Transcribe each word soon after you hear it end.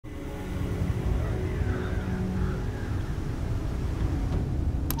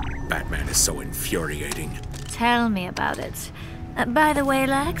Batman is so infuriating. Tell me about it. By the way,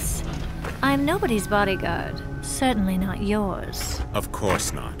 Lex, I'm nobody's bodyguard. Certainly not yours. Of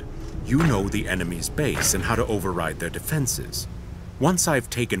course not. You know the enemy's base and how to override their defenses. Once I've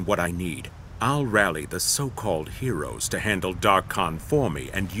taken what I need, I'll rally the so-called heroes to handle DarkCon for me,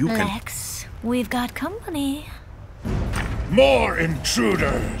 and you can— Lex, we've got company. More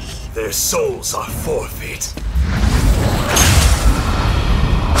intruders! Their souls are forfeit.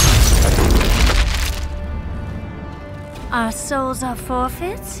 Our souls are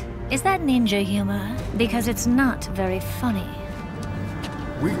forfeit? Is that ninja humor? Because it's not very funny.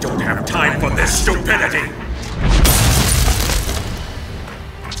 We don't have time for this stupidity!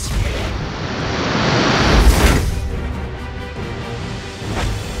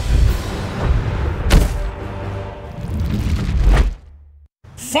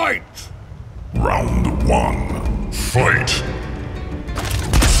 Fight! Round 1. Fight!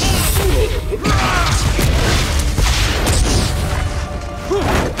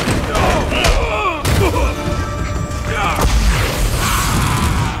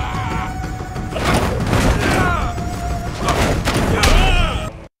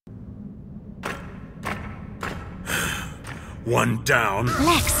 One down.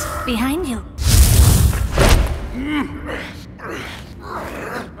 Lex, behind you.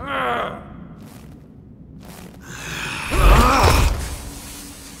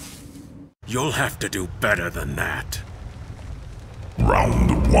 You'll have to do better than that.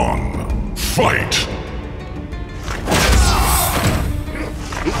 Round 1. Fight!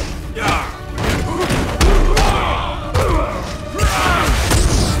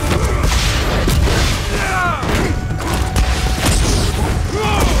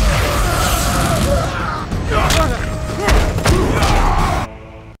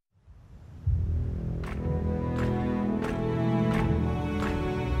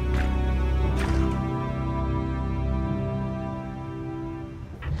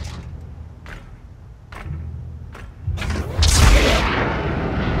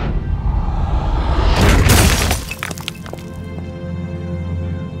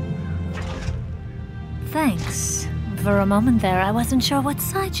 Thanks. For a moment there, I wasn't sure what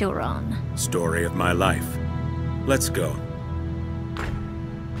side you were on. Story of my life. Let's go.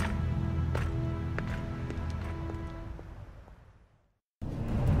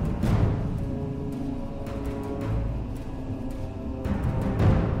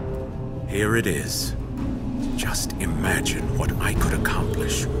 Here it is. Just imagine what I could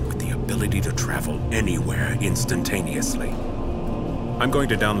accomplish with the ability to travel anywhere instantaneously. I'm going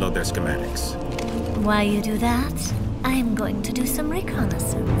to download their schematics. While you do that, I'm going to do some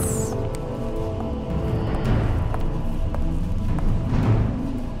reconnaissance.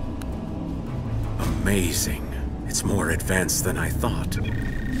 Amazing. It's more advanced than I thought.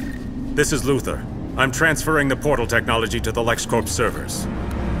 This is Luthor. I'm transferring the portal technology to the LexCorp servers.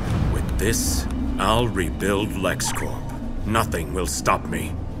 With this, I'll rebuild LexCorp. Nothing will stop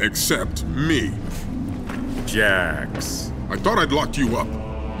me. Except me. Jax. I thought I'd locked you up.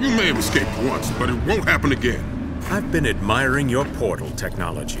 You may have escaped once, but it won't happen again. I've been admiring your portal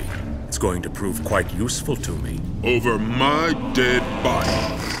technology. It's going to prove quite useful to me. Over my dead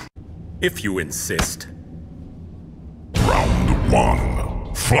body. If you insist. Round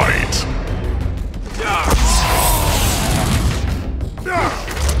 1. Fight!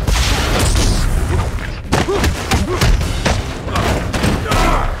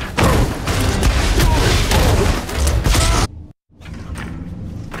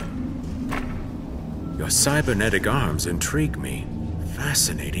 Your cybernetic arms intrigue me.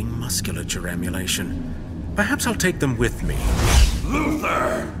 Fascinating musculature emulation. Perhaps I'll take them with me.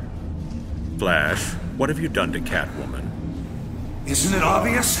 Luthor! Flash, what have you done to Catwoman? Isn't it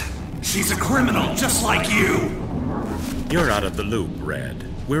obvious? She's a criminal just like you! You're out of the loop, Red.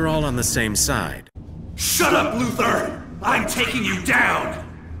 We're all on the same side. Shut up, Luthor! I'm taking you down!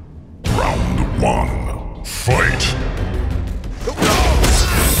 Round 1. Fight!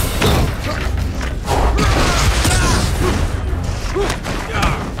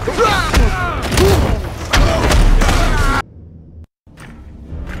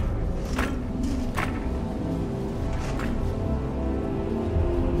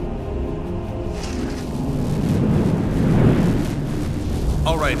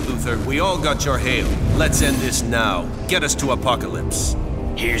 All right, Luthor, we all got your hail. Let's end this now. Get us to Apocalypse.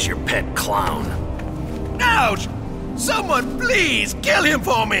 Here's your pet clown. Ouch! Someone please kill him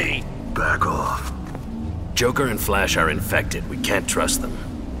for me! Back off. Joker and Flash are infected. We can't trust them.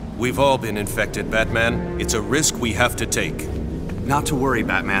 We've all been infected, Batman. It's a risk we have to take. Not to worry,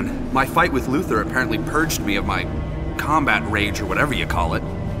 Batman. My fight with Luthor apparently purged me of my combat rage or whatever you call it.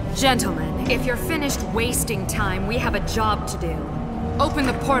 Gentlemen, if you're finished wasting time, we have a job to do. Open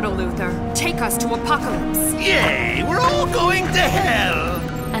the portal, Luthor. Take us to Apocalypse. Yay! We're all going to hell!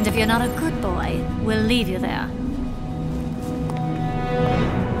 And if you're not a good boy, we'll leave you there.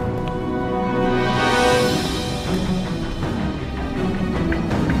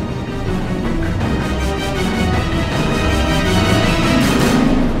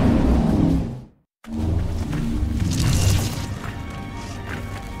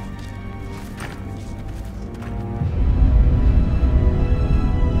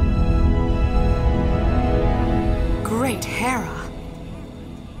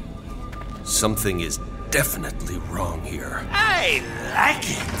 Something is definitely wrong here. I like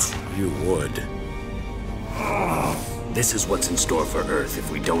it! You would. This is what's in store for Earth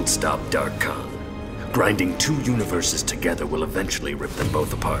if we don't stop Dark Khan. Grinding two universes together will eventually rip them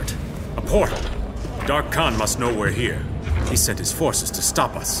both apart. A portal. Dark Khan must know we're here. He sent his forces to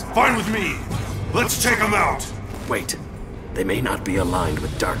stop us. Fine with me. Let's take them out. Wait, they may not be aligned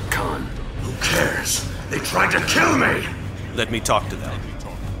with Dark Khan. Who cares? They tried to kill me. Let me talk to them.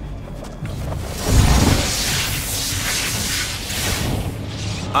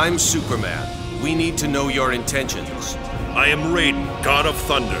 I'm Superman. We need to know your intentions. I am Raiden, God of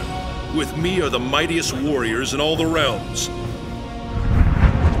Thunder. With me are the mightiest warriors in all the realms.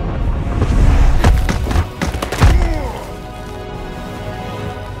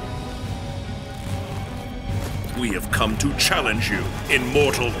 We have come to challenge you in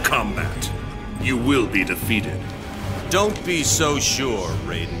mortal combat. You will be defeated. Don't be so sure,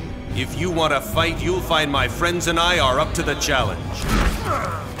 Raiden. If you want to fight, you'll find my friends and I are up to the challenge.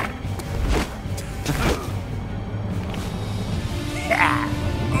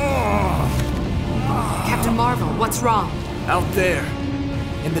 Captain Marvel, what's wrong? Out there,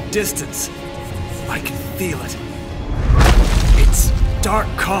 in the distance, I can feel it. It's Dark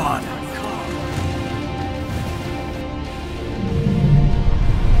Khan.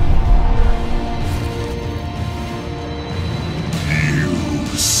 You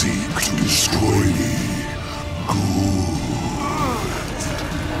seek to destroy me. Good.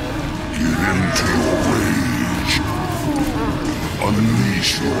 Give in to your rage.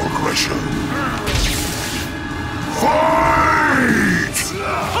 Unleash your aggression. Fight!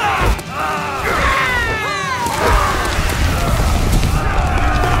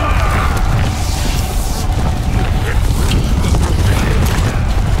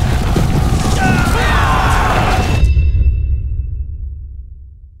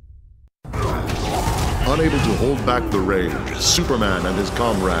 Unable to hold back the rage, Superman and his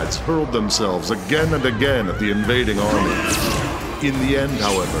comrades hurled themselves again and again at the invading army. In the end,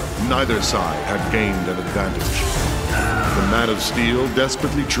 however, neither side had gained an advantage. The Man of Steel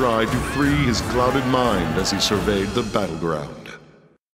desperately tried to free his clouded mind as he surveyed the battleground.